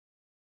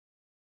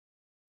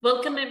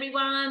Welcome,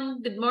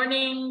 everyone. Good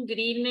morning, good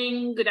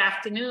evening, good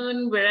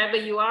afternoon, wherever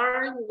you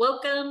are.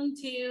 Welcome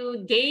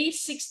to day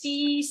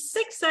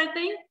 66, I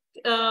think,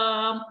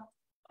 of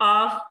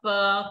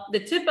the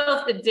tip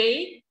of the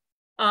day.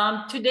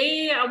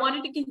 Today, I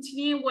wanted to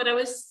continue what I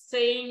was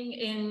saying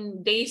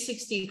in day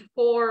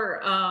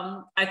 64,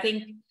 I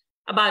think,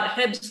 about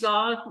Hebb's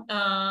Law.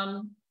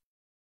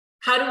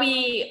 How do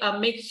we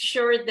make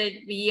sure that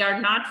we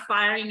are not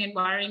firing and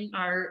wiring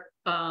our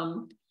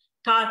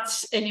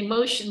thoughts and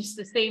emotions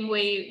the same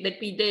way that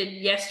we did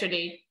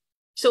yesterday?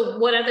 So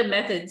what are the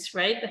methods,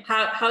 right?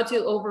 How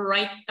to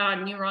overwrite our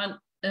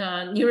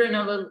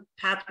neuronal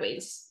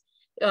pathways.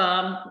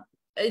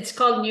 It's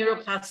called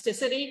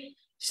neuroplasticity.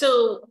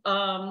 So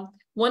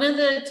one of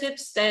the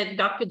tips that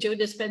Dr. Joe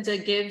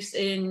Dispenza gives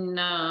in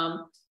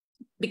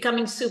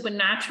Becoming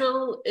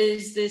Supernatural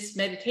is this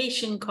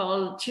meditation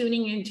called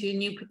Tuning into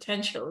New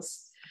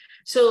Potentials.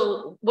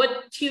 So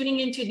what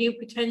tuning into new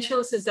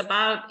potentials is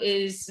about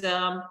is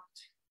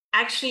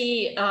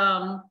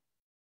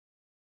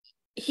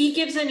he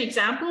gives an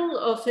example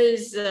of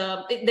his,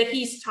 that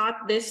he's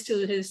taught this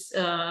to his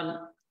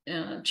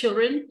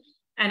children.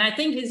 And I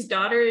think his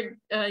daughter,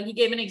 he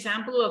gave an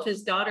example of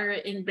his daughter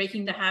in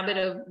breaking the habit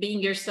of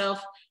being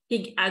yourself.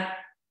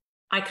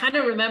 I kind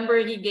of remember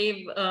he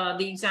gave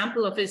the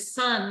example of his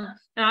son,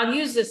 and I'll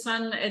use the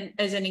son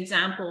as an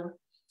example.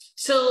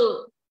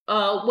 So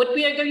what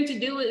we are going to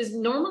do is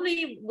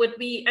normally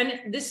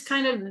and this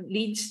kind of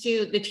leads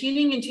to the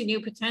tuning into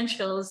new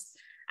potentials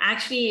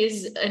actually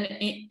is an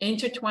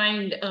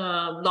intertwined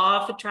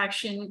law of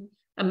attraction,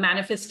 a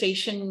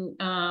manifestation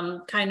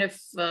kind of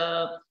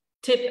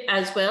tip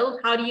as well.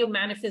 How do you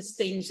manifest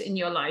things in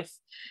your life?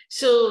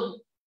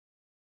 So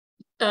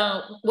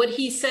what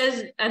he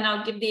says, and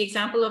I'll give the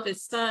example of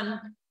his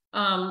son,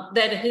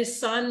 that his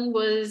son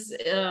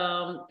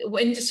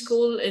went to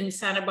school in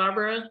Santa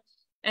Barbara,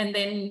 and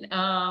then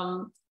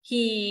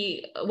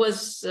he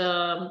was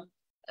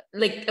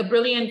like a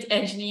brilliant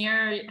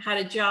engineer, had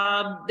a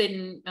job,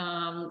 then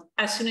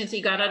as soon as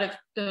he got out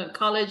of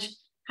college,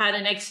 had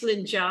an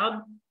excellent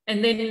job,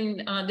 and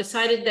then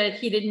decided that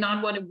he did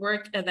not want to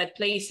work at that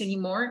place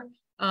anymore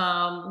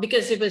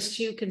because it was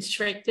too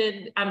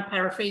constricted. I'm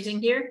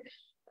paraphrasing here.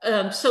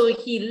 So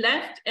he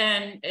left,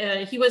 and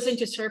he was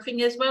into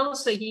surfing as well.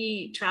 So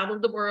he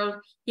traveled the world.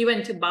 He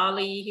went to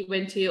Bali, he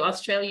went to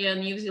Australia,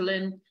 New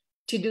Zealand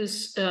to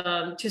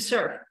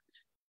surf.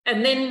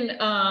 And then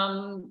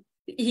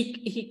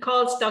he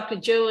calls Dr.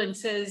 Joe and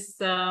says,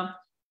 I'm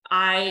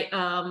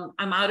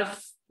out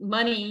of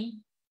money.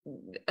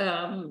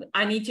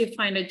 I need to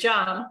find a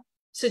job.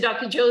 So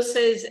Dr. Joe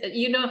says,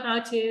 you know how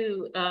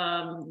to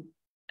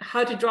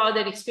draw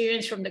that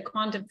experience from the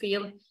quantum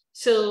field.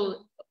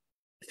 So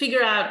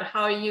figure out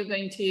how you're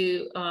going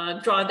to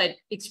draw that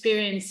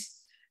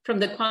experience from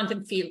the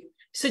quantum field.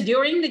 So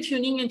during the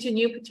Tuning into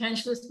New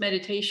Potentials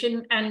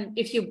meditation, and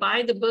if you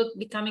buy the book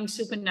Becoming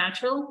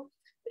Supernatural,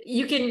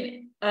 you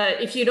can,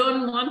 if you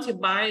don't want to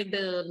buy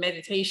the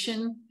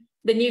meditation,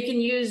 then you can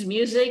use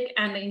music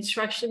and the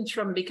instructions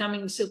from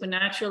Becoming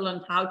Supernatural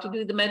on how to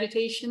do the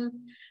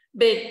meditation.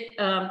 But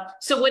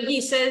so what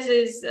he says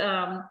is,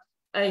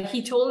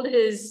 he told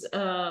his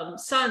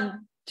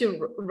son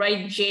to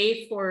write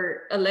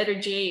a letter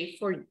J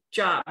for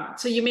job.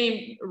 So you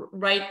may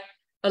write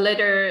a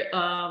letter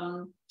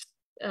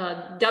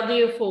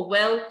W for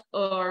wealth,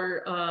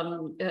 or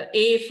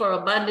A for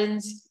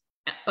abundance,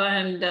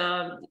 and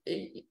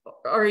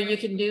or you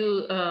can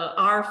do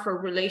R for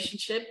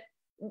relationship,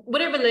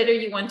 whatever letter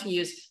you want to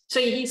use. So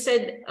he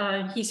said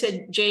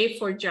J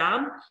for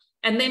job,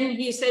 and then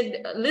he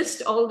said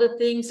list all the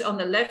things on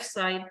the left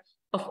side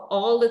of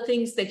all the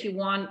things that you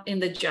want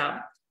in the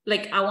job.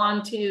 Like I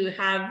want to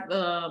have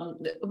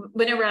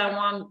whenever I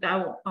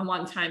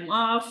want time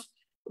off,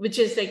 which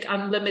is like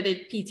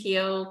unlimited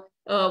PTO.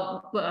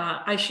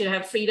 I should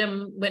have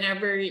freedom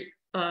whenever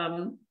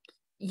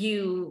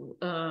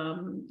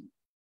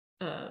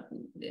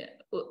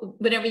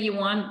whenever you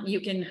want, you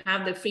can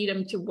have the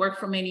freedom to work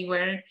from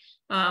anywhere,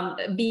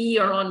 be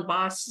your own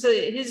boss. So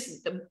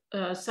his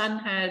son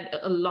had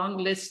a long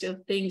list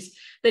of things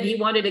that he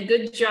wanted: a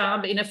good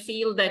job in a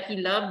field that he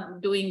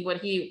loved doing what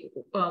he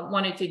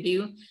wanted to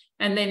do.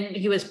 And then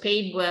he was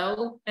paid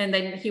well, and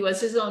then he was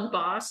his own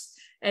boss.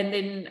 And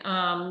then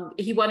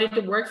he wanted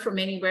to work from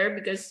anywhere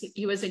because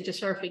he was into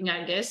surfing,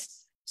 I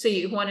guess. So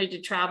he wanted to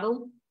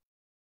travel.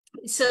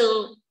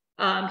 So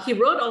he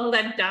wrote all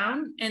that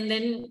down. And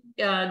then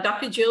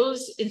Dr.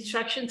 Joe's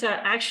instructions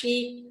are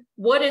actually,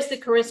 what is the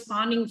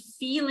corresponding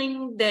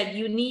feeling that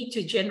you need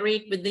to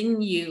generate within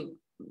you,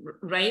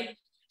 right?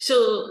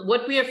 So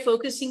what we are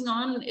focusing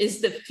on is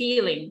the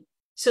feeling.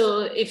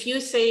 So if you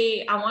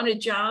say, I want a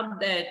job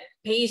that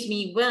pays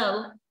me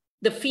well,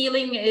 the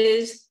feeling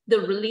is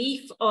the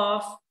relief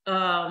of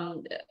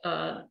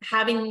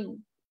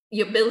having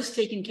your bills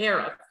taken care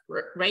of,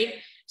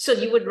 right? So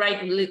you would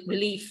write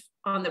relief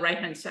on the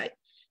right-hand side.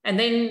 And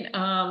then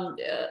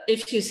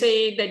if you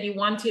say that you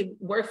want to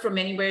work from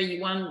anywhere,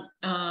 you want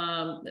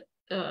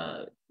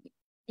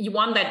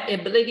that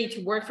ability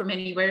to work from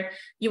anywhere,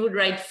 you would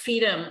write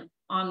freedom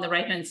on the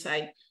right-hand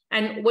side.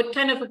 And what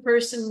kind of a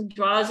person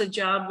draws a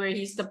job where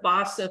he's the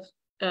boss of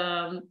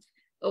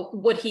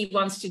what he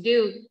wants to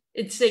do?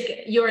 It's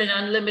like you're an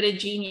unlimited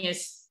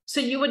genius. So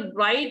you would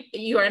write,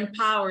 you're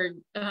empowered,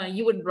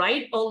 you would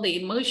write all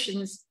the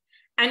emotions.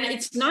 And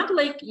it's not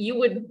like you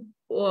would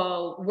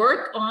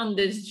work on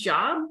this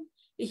job.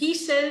 He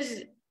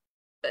says,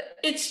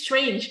 it's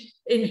strange.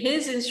 In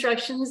his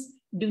instructions,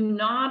 do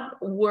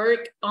not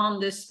work on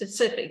the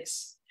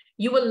specifics.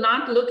 You will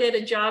not look at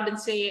a job and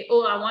say,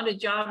 oh, I want a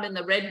job in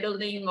the red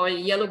building or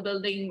yellow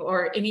building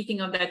or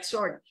anything of that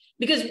sort.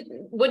 Because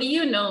what do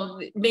you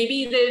know?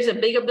 Maybe there's a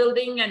bigger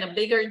building and a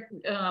bigger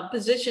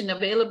position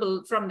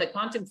available from the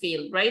quantum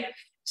field, right?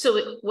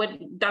 So what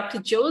Dr.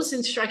 Joe's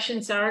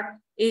instructions are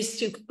is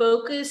to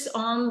focus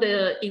on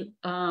the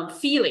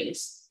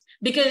feelings,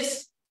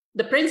 because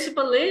the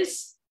principle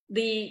is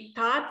the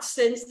thought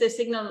sends the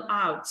signal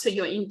out. So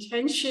your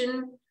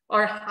intention,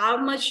 or how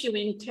much you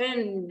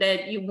intend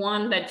that you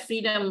want that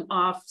freedom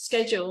of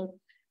schedule,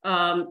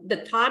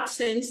 the thought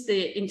sends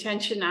the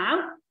intention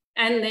out,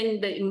 and then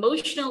the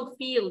emotional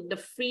field, the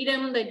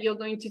freedom that you're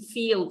going to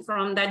feel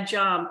from that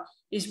job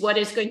is what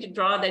is going to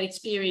draw that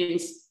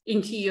experience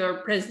into your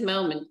present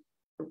moment,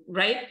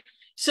 right?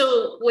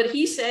 So what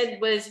he said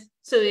was,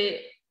 so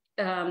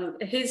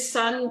his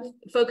son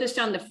focused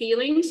on the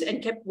feelings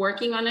and kept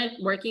working on it.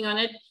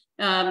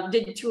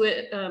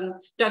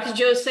 Dr.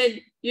 Joe said,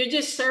 you're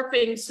just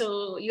surfing,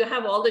 so you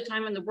have all the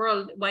time in the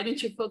world. Why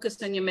don't you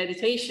focus on your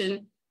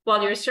meditation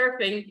while you're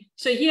surfing?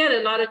 So he had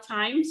a lot of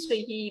time, so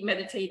he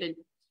meditated.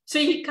 So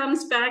he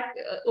comes back,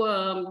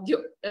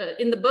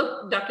 in the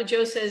book, Dr.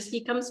 Joe says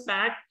he comes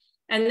back,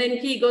 and then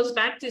he goes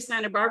back to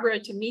Santa Barbara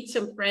to meet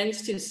some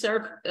friends to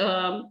surf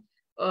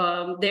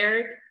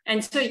there.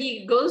 And so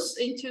he goes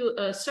into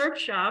a surf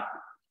shop,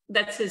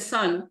 that's his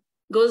son,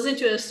 goes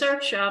into a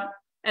surf shop,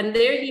 and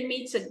there he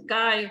meets a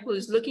guy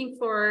who's looking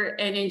for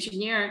an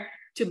engineer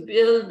to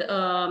build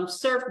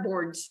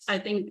surfboards. I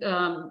think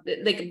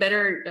like a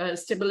better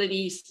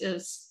stability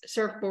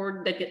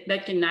surfboard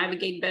that can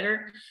navigate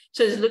better.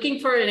 So he's looking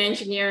for an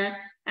engineer,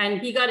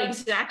 and he got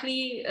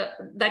exactly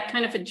that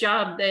kind of a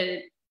job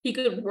that he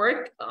could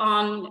work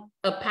on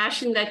a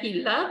passion that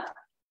he loved.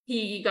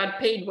 He got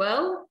paid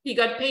well. He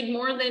got paid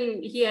more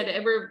than he had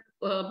ever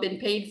been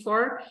paid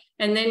for.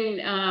 And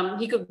then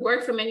he could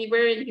work from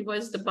anywhere, and he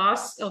was the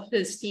boss of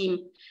his team.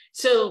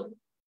 So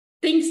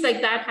things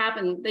like that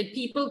happen, that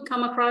people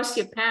come across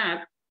your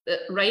path,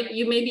 right?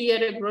 You may be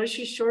at a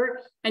grocery store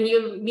and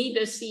you'll meet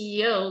a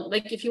CEO.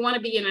 Like if you want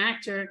to be an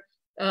actor,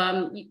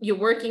 you're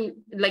working,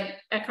 like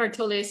Eckhart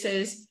Tolle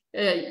says,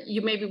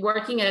 you may be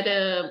working at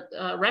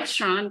a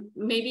restaurant.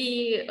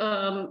 Maybe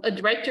a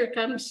director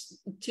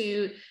comes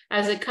to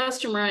as a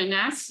customer and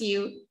asks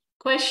you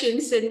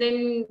questions, and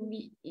then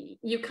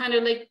you kind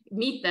of like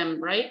meet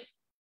them, right?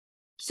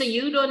 So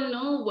you don't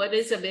know what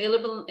is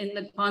available in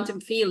the quantum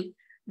field,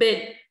 but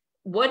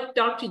what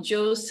Dr.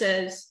 Joe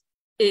says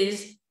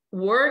is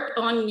work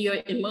on your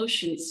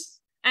emotions.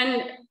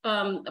 And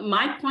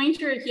my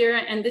pointer here,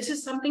 and this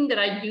is something that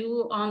I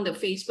do on the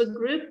Facebook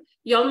group,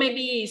 y'all may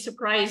be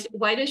surprised,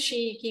 why does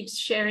she keep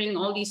sharing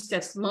all these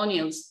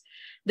testimonials?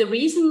 The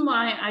reason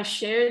why I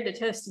share the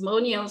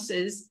testimonials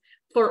is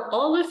for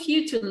all of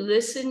you to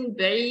listen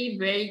very,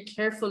 very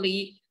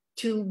carefully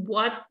to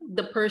what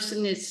the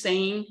person is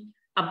saying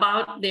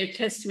about their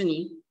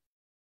testimony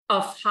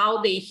of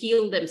how they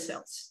heal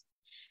themselves.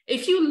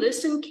 If you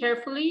listen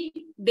carefully,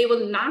 they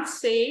will not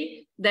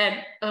say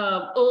that,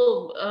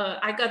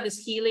 I got this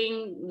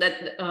healing,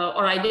 that,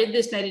 or I did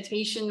this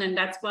meditation, and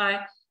that's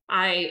why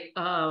I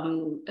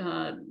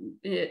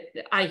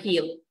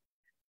heal.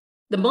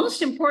 The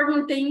most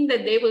important thing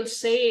that they will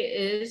say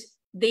is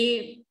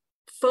they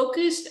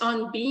focused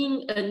on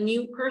being a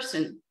new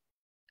person.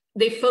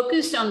 They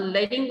focused on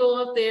letting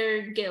go of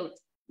their guilt.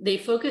 They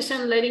focused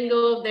on letting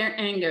go of their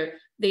anger.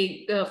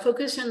 They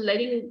focus on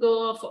letting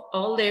go of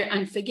all their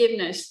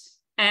unforgiveness,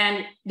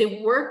 and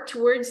they work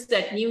towards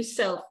that new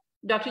self.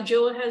 Dr.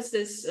 Joe has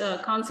this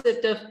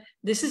concept of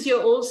this is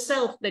your old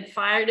self that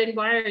fired and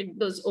wired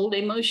those old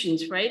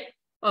emotions, right?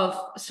 Of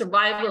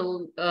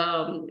survival,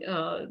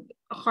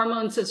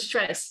 hormones of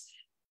stress.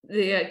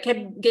 They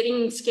kept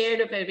getting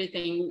scared of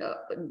everything,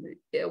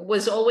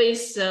 was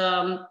always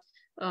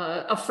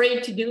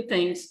afraid to do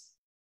things.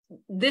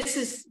 This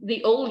is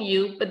the old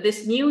you, but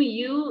this new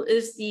you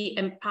is the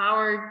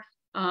empowered.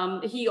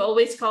 He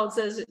always calls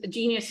us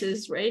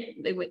geniuses, right?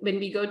 When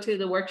we go to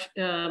the work,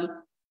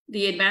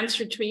 the advanced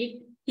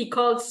retreat, he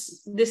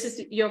calls this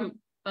is your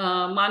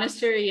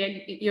monastery,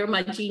 and you're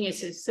my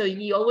geniuses. So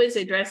he always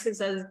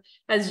addresses us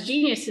as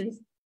geniuses.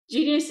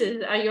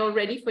 Geniuses, are you all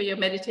ready for your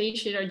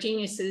meditation? Or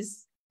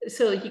geniuses?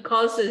 So he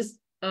calls us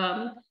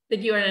that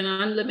you are an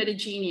unlimited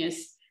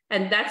genius,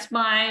 and that's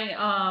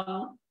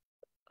my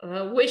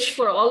wish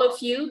for all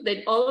of you,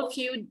 that all of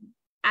you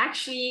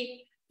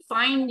actually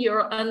find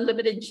your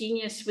unlimited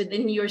genius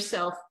within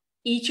yourself.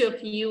 Each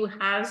of you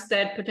has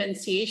that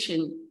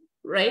potentiation,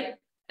 right?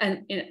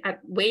 And at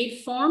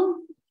wave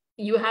form,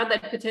 you have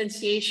that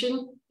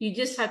potentiation. You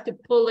just have to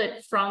pull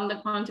it from the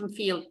quantum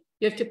field.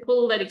 You have to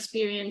pull that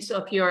experience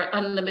of your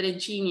unlimited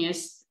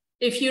genius.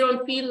 If you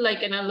don't feel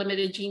like an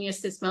unlimited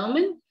genius this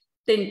moment,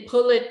 then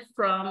pull it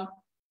from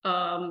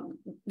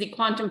the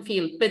quantum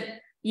field. But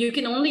you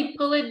can only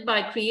pull it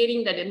by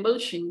creating that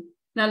emotion.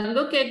 Now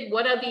look at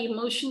what are the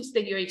emotions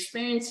that you're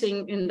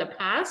experiencing in the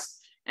past.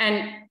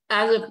 And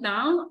as of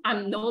now,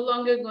 I'm no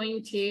longer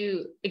going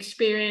to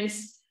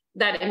experience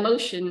that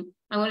emotion.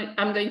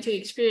 I'm going to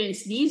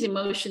experience these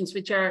emotions,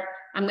 which are,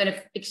 I'm going to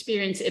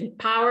experience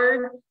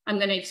empowered. I'm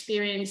going to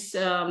experience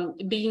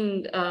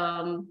being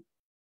an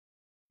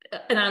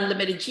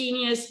unlimited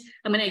genius.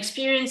 I'm going to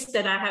experience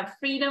that I have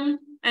freedom,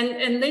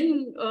 and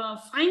then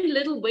find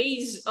little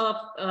ways of,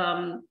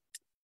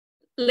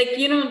 like,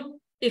 you know,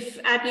 if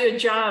at your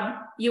job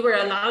you were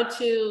allowed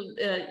to,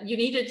 you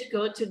needed to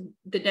go to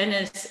the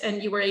dentist,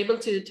 and you were able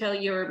to tell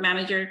your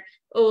manager,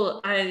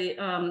 oh,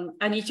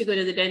 I need to go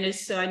to the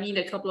dentist, so I need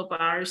a couple of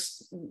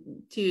hours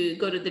to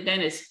go to the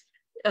dentist.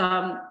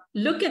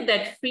 Look at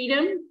that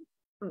freedom,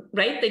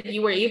 right? That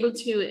you were able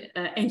to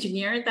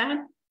engineer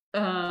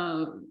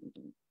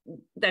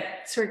that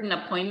certain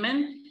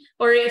appointment.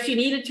 Or if you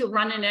needed to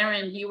run an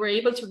errand, you were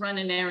able to run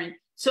an errand.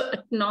 So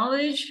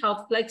acknowledge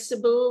how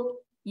flexible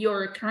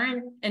your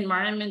current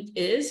environment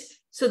is,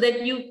 so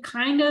that you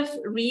kind of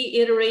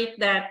reiterate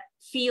that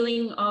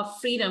feeling of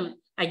freedom.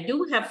 I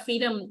do have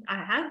freedom.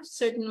 I have a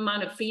certain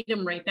amount of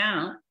freedom right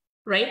now,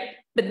 right?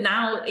 But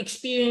now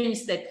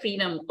experience that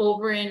freedom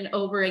over and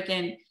over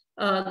again.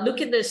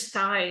 Look at the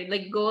sky,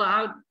 like go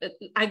out.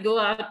 I go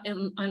out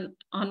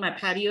on my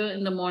patio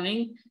in the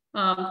morning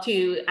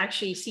to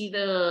actually see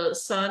the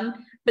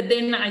sun, but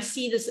then I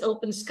see this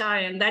open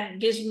sky, and that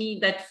gives me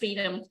that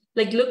freedom.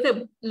 Like look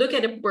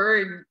at a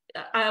bird.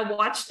 I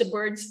watch the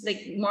birds,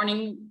 like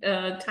morning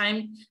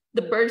time,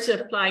 the birds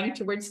are flying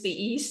towards the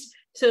east.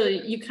 So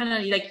you kind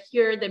of like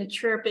hear them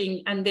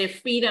chirping, and their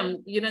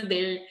freedom, you know,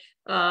 they're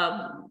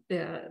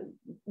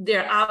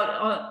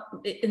out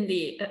in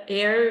the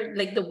air,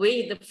 like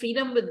the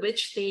freedom with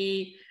which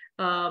they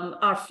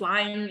are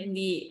flying in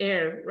the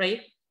air,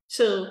 right?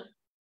 So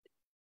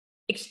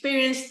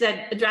experience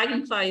that.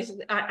 Dragonflies,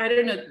 I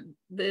don't know,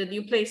 the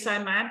new place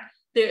I'm at,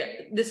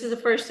 this is the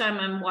first time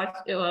I'm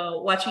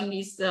watching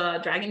these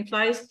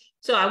dragonflies.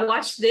 So I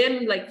watch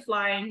them like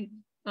flying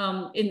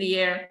in the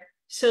air.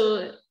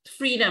 So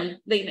freedom,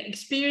 they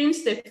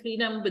experience the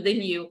freedom within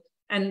you,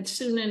 and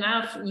soon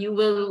enough you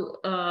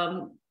will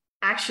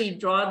actually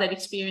draw that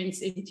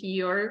experience into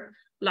your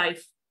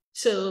life.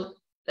 So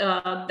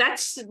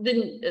that's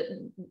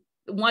the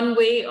one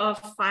way of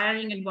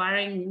firing and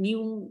wiring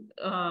new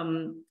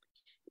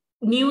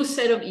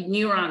set of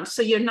neurons.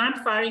 So you're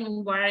not firing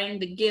and wiring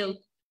the guilt.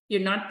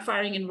 You're not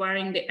firing and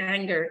wiring the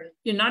anger.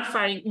 You're not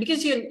firing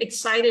because you're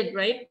excited,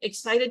 right?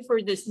 Excited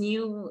for this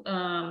new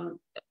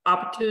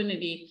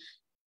opportunity,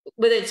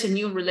 whether it's a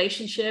new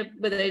relationship,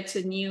 whether it's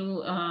a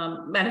new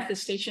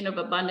manifestation of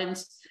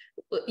abundance.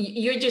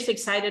 You're just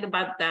excited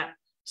about that.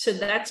 So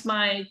that's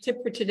my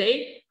tip for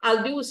today.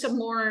 I'll do some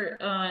more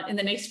in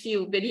the next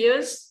few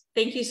videos.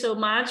 Thank you so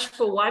much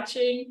for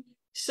watching.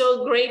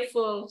 So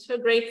grateful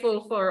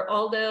for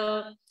all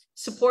the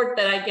support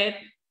that I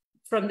get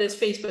from this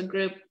Facebook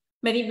group.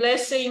 Many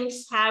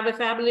blessings. Have a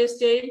fabulous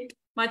day.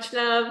 Much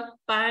love.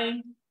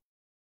 Bye.